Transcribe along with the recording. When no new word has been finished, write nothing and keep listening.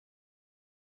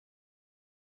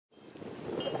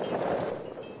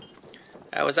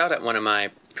I was out at one of my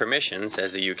permissions,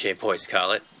 as the UK boys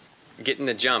call it, getting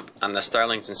the jump on the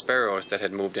starlings and sparrows that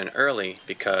had moved in early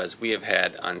because we have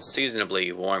had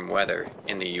unseasonably warm weather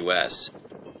in the US.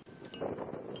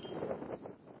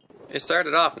 It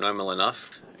started off normal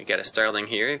enough. We got a starling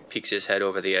here, peeks his head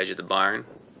over the edge of the barn.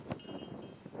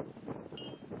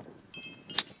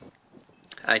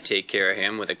 I take care of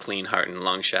him with a clean heart and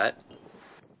lung shot.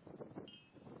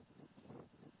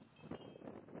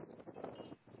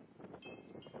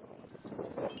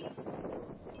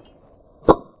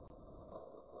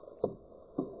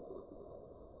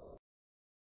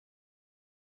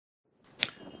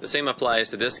 The same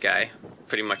applies to this guy,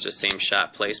 pretty much the same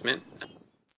shot placement.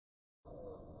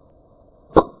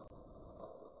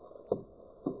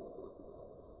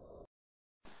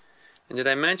 And did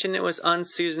I mention it was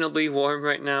unseasonably warm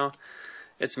right now?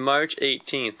 It's March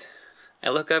 18th. I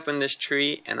look up in this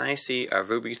tree and I see a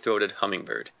ruby-throated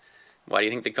hummingbird. Why do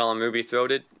you think they call them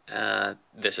ruby-throated?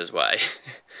 This is why.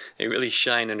 They really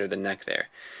shine under the neck there.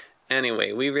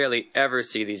 Anyway, we rarely ever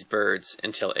see these birds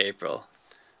until April.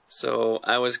 So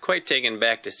I was quite taken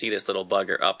back to see this little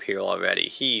bugger up here already.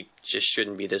 He just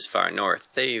shouldn't be this far north.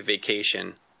 They they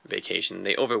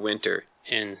overwinter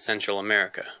in Central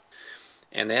America.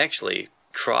 And they actually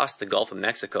cross the Gulf of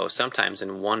Mexico sometimes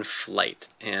in one flight.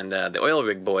 And the oil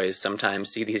rig boys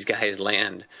sometimes see these guys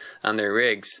land on their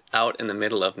rigs out in the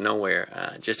middle of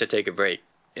nowhere just to take a break.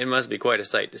 It must be quite a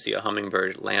sight to see a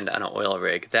hummingbird land on an oil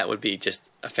rig. That would be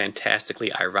just a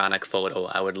fantastically ironic photo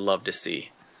I would love to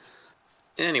see.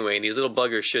 Anyway, these little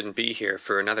buggers shouldn't be here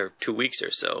for another 2 weeks or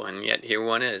so, and yet here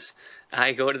one is.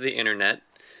 I go to the internet,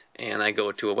 and I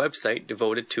go to a website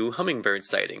devoted to hummingbird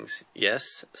sightings.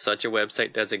 Yes, such a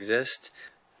website does exist.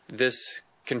 This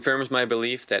confirms my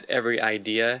belief that every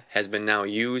idea has been now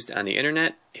used on the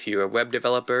internet. If you're a web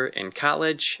developer in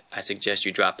college, I suggest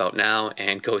you drop out now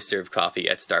and go serve coffee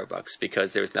at Starbucks,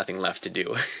 because there's nothing left to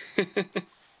do.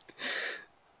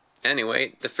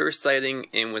 Anyway, the first sighting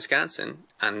in Wisconsin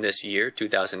on this year,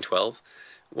 2012,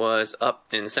 was up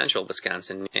in central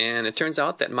Wisconsin, and it turns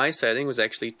out that my sighting was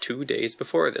actually 2 days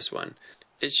before this one.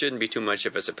 It shouldn't be too much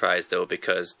of a surprise though,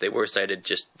 because they were sighted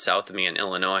just south of me in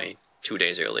Illinois 2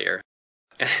 days earlier.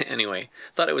 Anyway,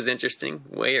 thought it was interesting,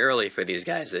 way early for these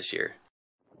guys this year.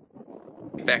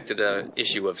 Back to the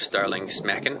issue of starling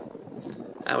smacking.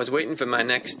 I was waiting for my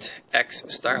next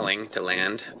Starling to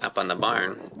land up on the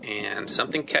barn, and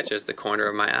something catches the corner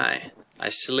of my eye. I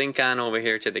slink on over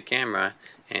here to the camera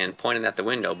and pointed at the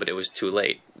window, but it was too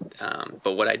late.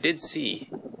 But what I did see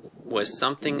was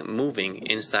something moving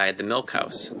inside the milk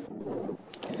house.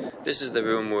 This is the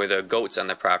room where the goats on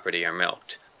the property are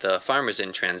milked. The farmer's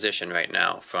in transition right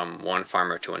now from one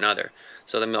farmer to another,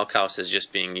 so the milk house is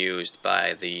just being used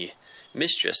by the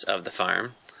mistress of the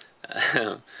farm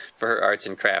for her arts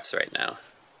and crafts right now.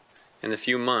 In a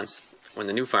few months, when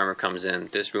the new farmer comes in,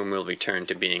 this room will return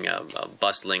to being a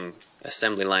bustling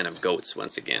assembly line of goats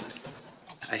once again.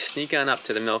 I sneak on up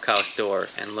to the milk house door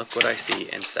and look what I see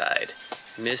inside.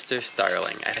 Mr.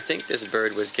 Starling. I think this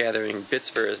bird was gathering bits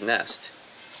for his nest.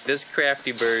 This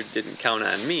crafty bird didn't count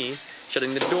on me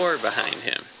shutting the door behind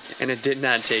him, and it did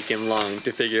not take him long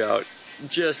to figure out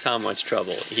just how much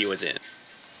trouble he was in.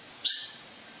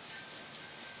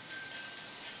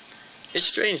 It's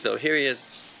strange though, here he is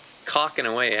cawking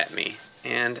away at me,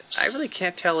 and I really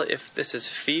can't tell if this is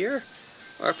fear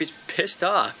or if he's pissed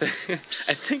off.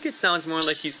 I think it sounds more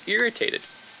like he's irritated.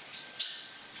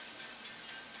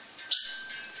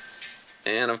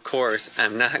 And of course,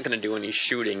 I'm not going to do any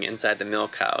shooting inside the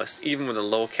milk house. Even with a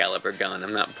low caliber gun,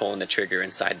 I'm not pulling the trigger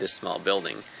inside this small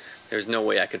building. There's no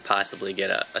way I could possibly get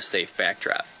a safe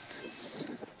backdrop.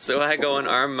 So I go and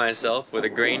arm myself with a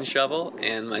grain shovel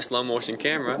and my slow motion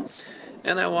camera,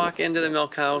 and I walk into the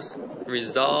milk house,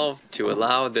 resolved to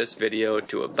allow this video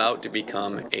to about to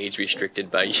become age restricted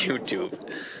by YouTube.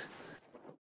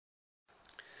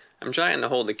 I'm trying to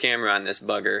hold the camera on this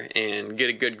bugger and get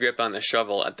a good grip on the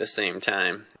shovel at the same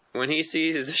time. When he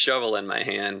sees the shovel in my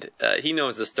hand, he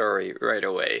knows the story right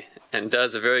away, and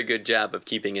does a very good job of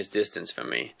keeping his distance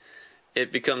from me.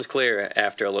 It becomes clear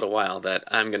after a little while that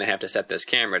I'm going to have to set this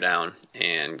camera down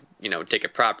and, take a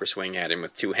proper swing at him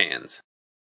with two hands.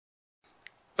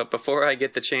 But before I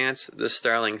get the chance, the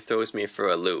starling throws me for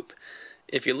a loop.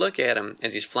 If you look at him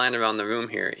as he's flying around the room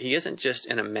here, he isn't just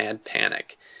in a mad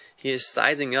panic. He is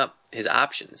sizing up his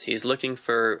options. He's looking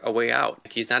for a way out.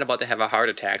 He's not about to have a heart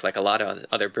attack like a lot of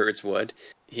other birds would.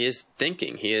 He is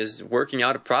thinking. He is working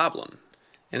out a problem.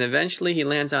 And eventually he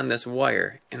lands on this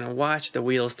wire, and watch the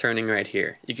wheels turning right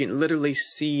here. You can literally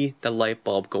see the light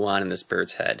bulb go on in this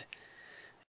bird's head.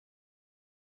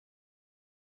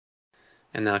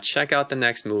 And now check out the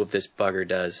next move this bugger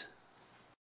does.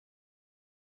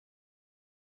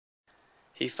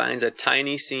 He finds a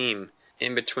tiny seam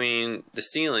in between the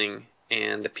ceiling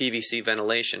and the PVC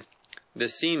ventilation.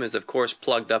 This seam is of course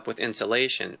plugged up with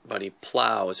insulation, but he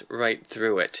plows right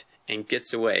through it and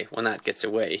gets away. Well, not gets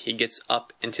away, he gets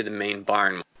up into the main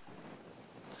barn.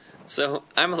 So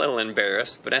I'm a little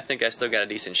embarrassed, but I think I still got a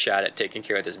decent shot at taking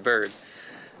care of this bird.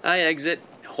 I exit,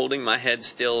 holding my head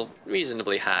still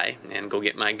reasonably high, and go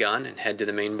get my gun and head to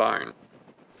the main barn.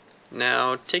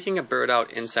 Now, taking a bird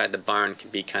out inside the barn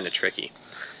can be kind of tricky.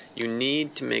 You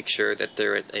need to make sure that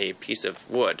there is a piece of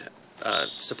wood, a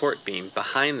support beam,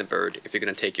 behind the bird if you're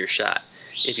going to take your shot.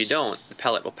 If you don't, the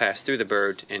pellet will pass through the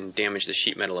bird and damage the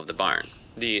sheet metal of the barn.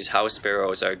 These house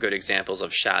sparrows are good examples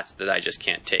of shots that I just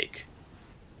can't take.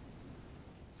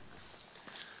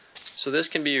 So this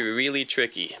can be really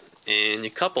tricky, and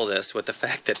you couple this with the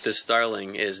fact that this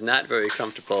starling is not very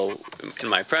comfortable in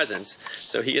my presence,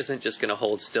 so he isn't just going to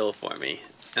hold still for me.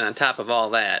 And on top of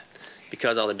all that,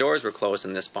 because all the doors were closed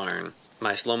in this barn,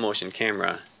 my slow motion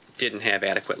camera didn't have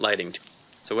adequate lighting.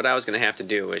 So what I was going to have to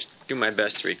do is do my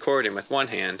best to record him with one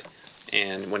hand,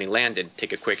 and when he landed,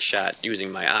 take a quick shot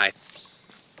using my eye.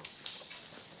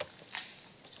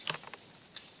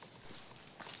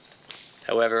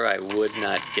 However, I would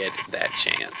not get that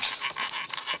chance.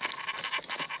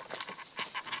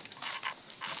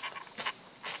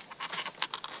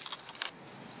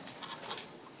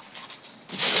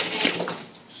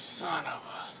 Son of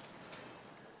a...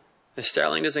 The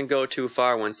starling doesn't go too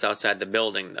far once outside the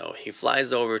building, though. He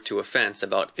flies over to a fence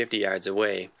about 50 yards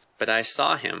away, but I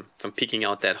saw him from peeking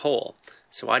out that hole,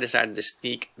 so I decided to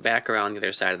sneak back around the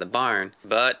other side of the barn,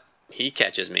 but he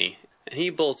catches me. And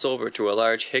he bolts over to a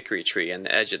large hickory tree on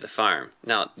the edge of the farm.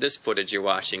 Now, this footage you're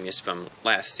watching is from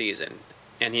last season,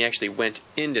 and he actually went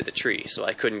into the tree, so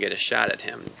I couldn't get a shot at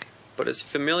him. But his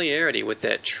familiarity with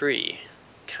that tree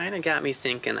kind of got me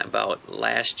thinking about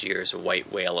last year's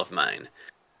white whale of mine.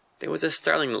 There was a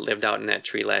starling that lived out in that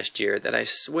tree last year that I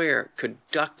swear could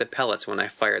duck the pellets when I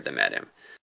fired them at him.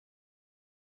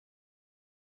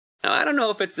 Now, I don't know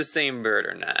if it's the same bird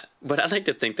or not, but I like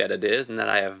to think that it is and that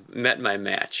I have met my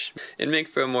match. It'd make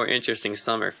for a more interesting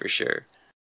summer for sure.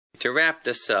 To wrap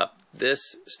this up,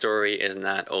 this story is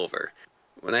not over.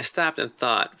 When I stopped and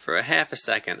thought for a half a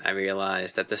second, I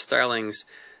realized that the starlings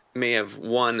may have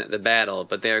won the battle,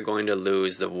 but they are going to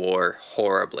lose the war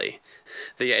horribly.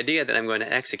 The idea that I'm going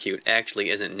to execute actually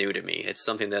isn't new to me. It's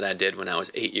something that I did when I was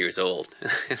 8 years old.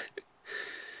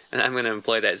 And I'm going to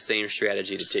employ that same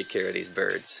strategy to take care of these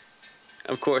birds.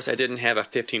 Of course, I didn't have a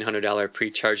 $1,500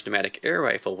 pre-charged pneumatic air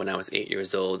rifle when I was 8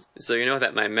 years old, so you know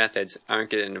that my methods aren't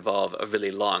going to involve a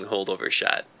really long holdover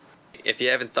shot. If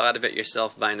you haven't thought of it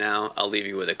yourself by now, I'll leave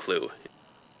you with a clue.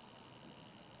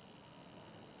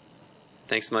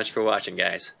 Thanks so much for watching,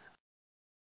 guys.